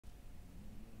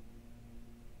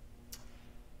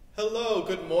Hello,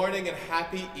 good morning, and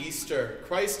happy Easter.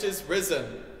 Christ is risen.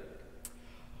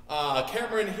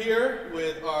 Cameron here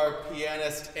with our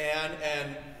pianist Anne,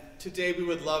 and today we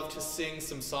would love to sing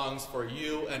some songs for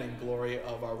you and in glory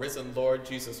of our risen Lord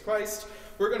Jesus Christ.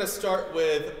 We're going to start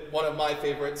with one of my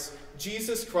favorites,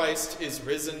 Jesus Christ is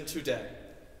risen today.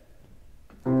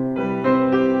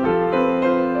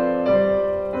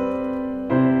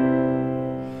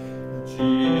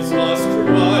 Jesus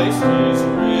Christ is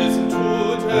risen today.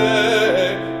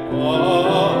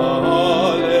 Hallelujah.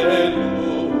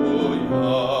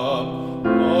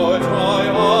 Our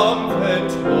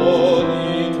triumphant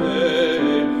holy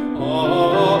day. Hallelujah.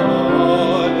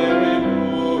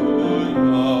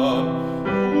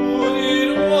 Who did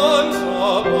once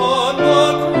upon the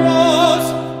cross.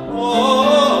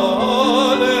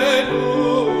 Hallelujah.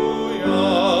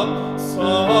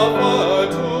 Suffer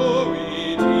to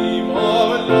redeem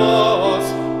our loss.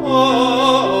 Hallelujah.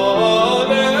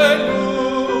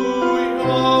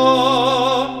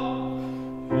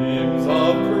 Hymns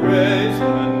of praise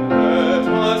and let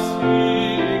us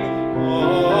sing.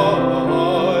 Hallelujah.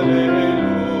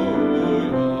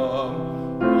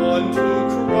 Unto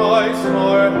Christ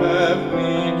our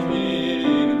heavenly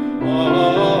King.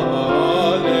 Hallelujah.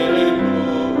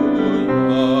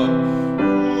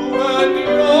 Who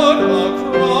endured the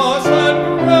cross and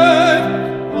grave.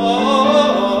 Hallelujah.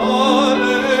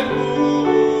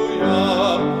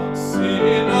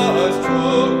 Sinners to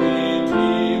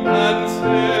redeem and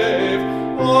save.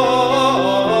 Hallelujah.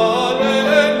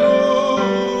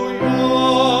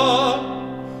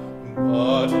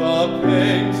 But the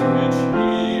pains which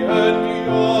he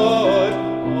endured.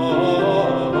 Hallelujah.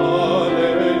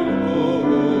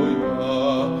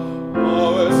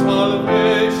 Our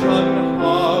salvation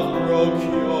have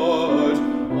procured.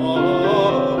 Hallelujah.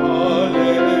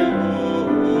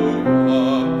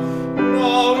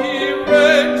 Now he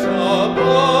reigns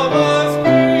above us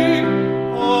King.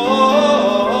 Hallelujah.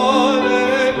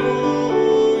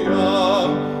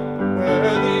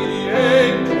 Where the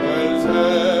angels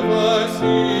ever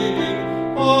sing.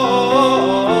 Hallelujah.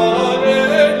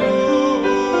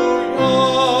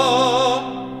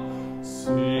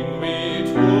 Sing we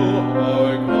to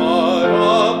our God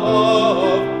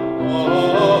above.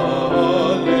 Hallelujah.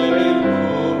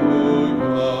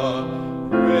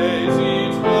 Praise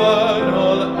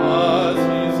eternal as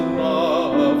his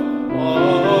love.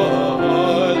 Hallelujah.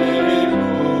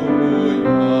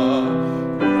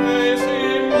 Praise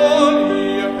him on ye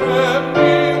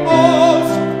heavenly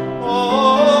hosts. Hallelujah.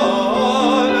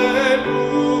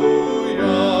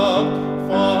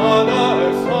 Father,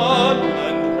 Son,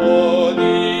 and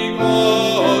Holy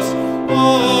Ghost.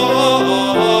 Hallelujah.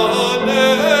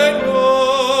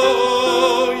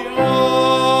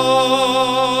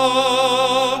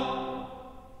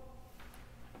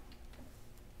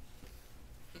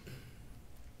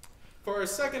 For our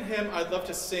second hymn, I'd love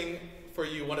to sing for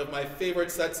you one of my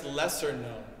favorites that's lesser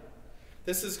known.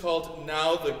 This is called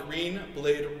Now the Green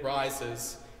Blade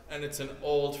Rises, and it's an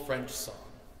old French song.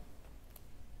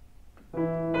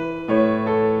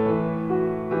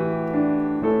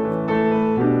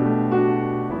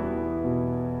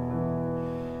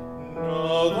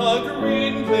 Now the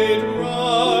green blade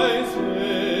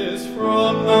rises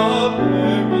from the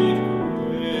buried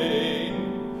grain.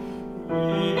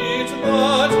 Wheat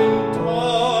that in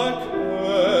dark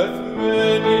earth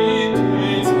many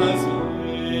days has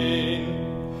lain.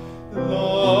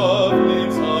 Love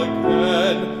lives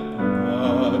again,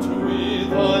 that with the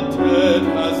dead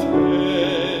has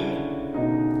been.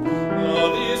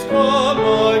 Love is come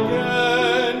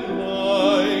again,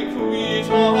 like wheat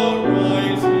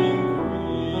arising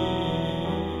green.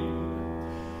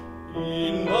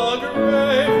 In the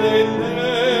grave they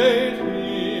laid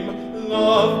him,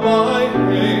 love by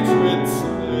hatred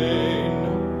slain,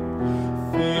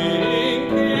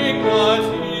 thinking that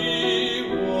he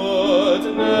would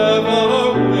never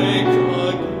wake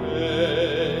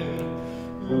again.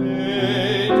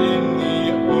 Laid in the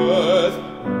earth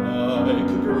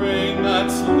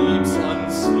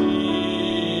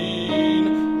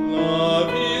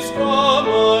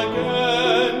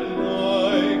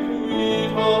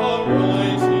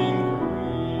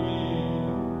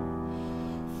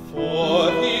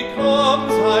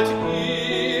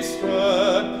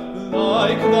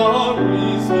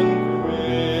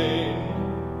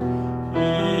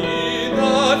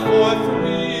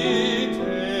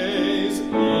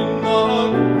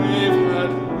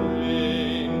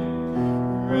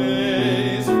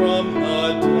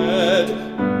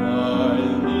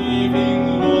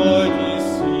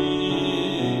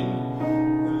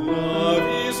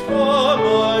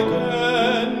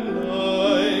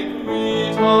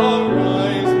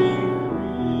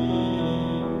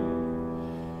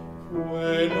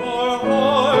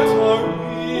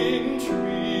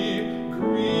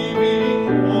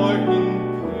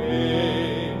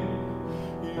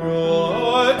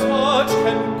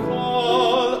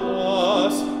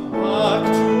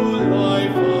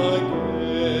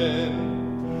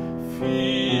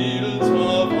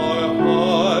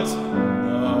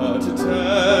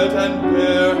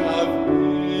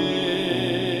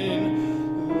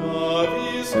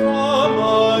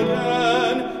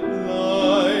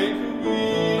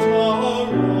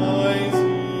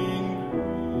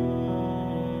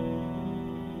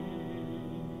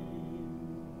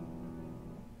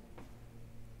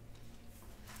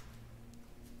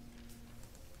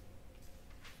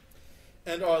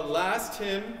And our last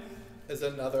hymn is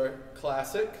another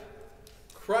classic,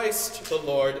 Christ the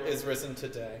Lord is risen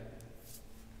today.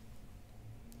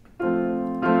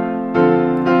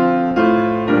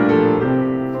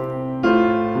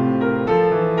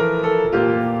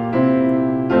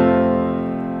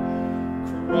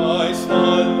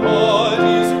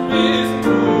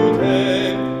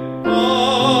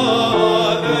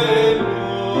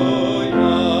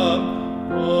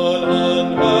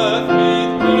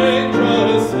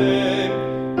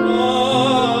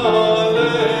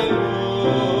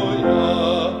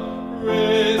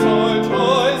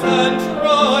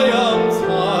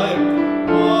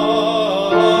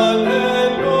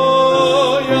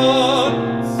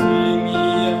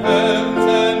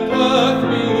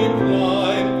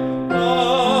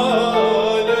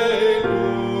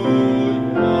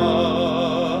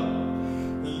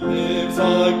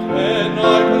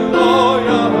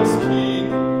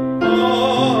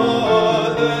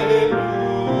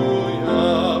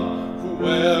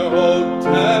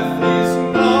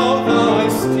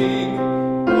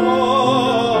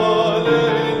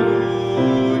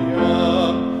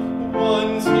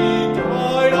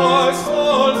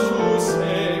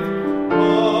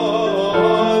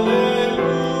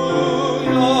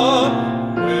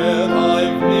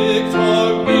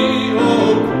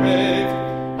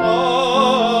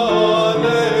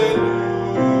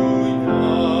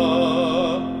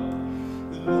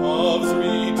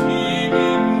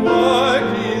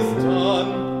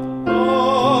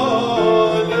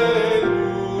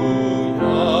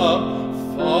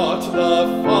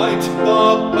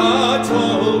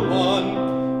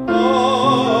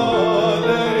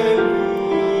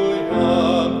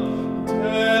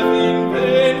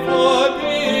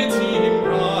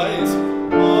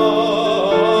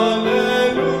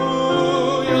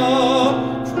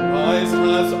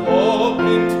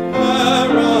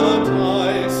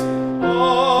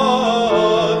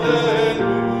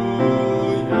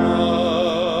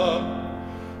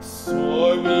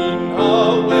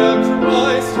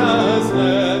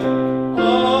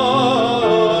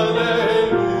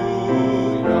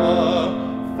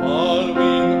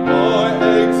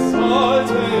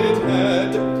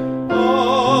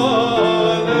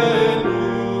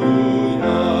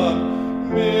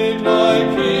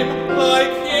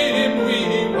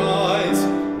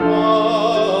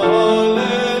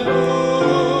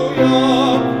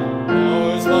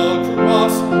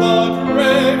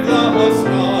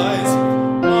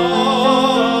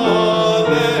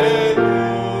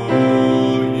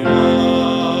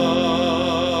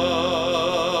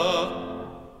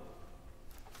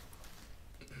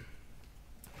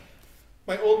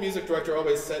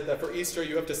 Easter,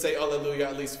 you have to say Alleluia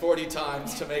at least 40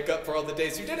 times to make up for all the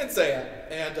days you didn't say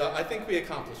it, and I think we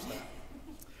accomplished that.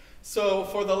 So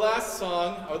for the last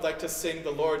song, I would like to sing the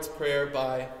Lord's Prayer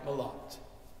by Malott.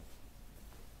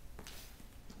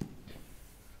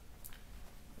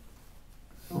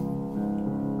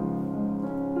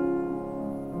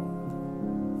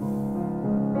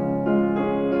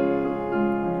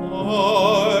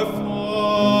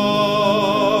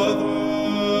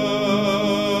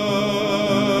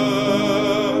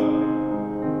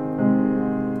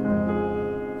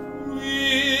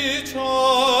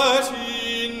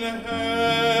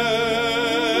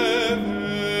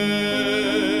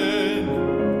 Heaven,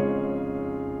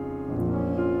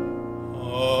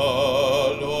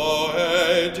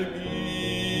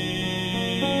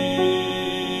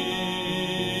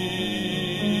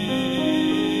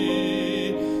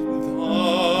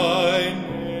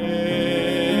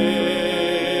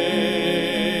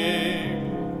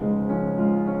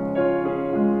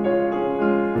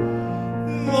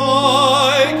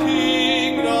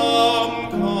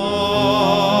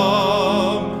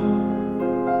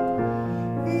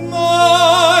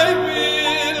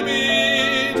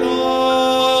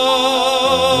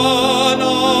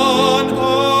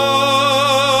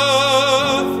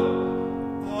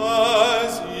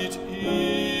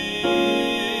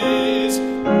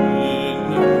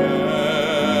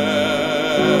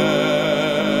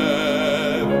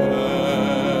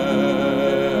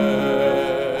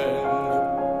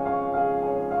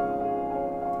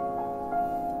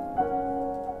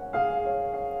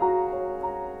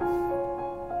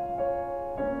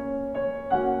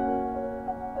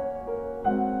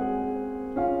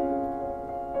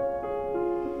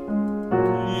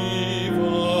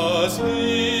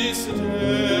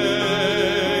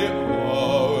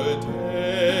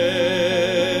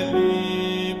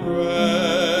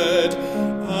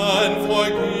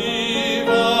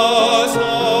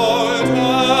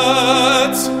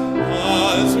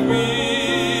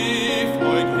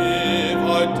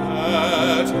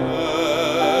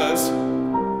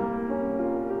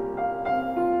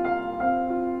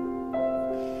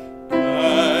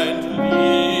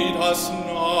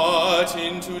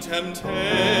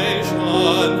 temptation,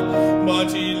 but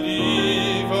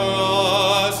deliver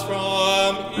us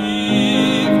from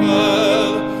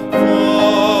evil.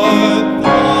 For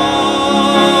thine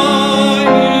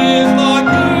is the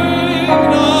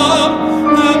kingdom,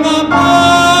 and the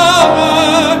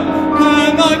power,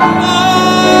 and the glory,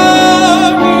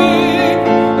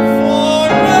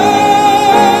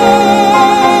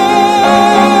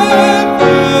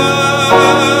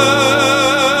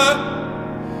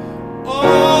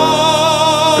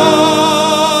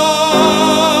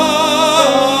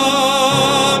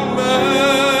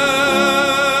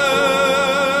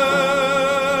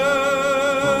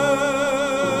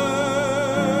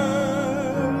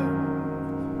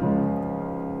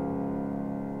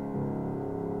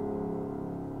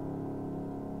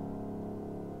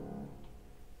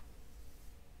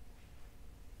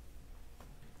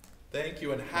 Thank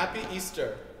you, and happy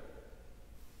Easter.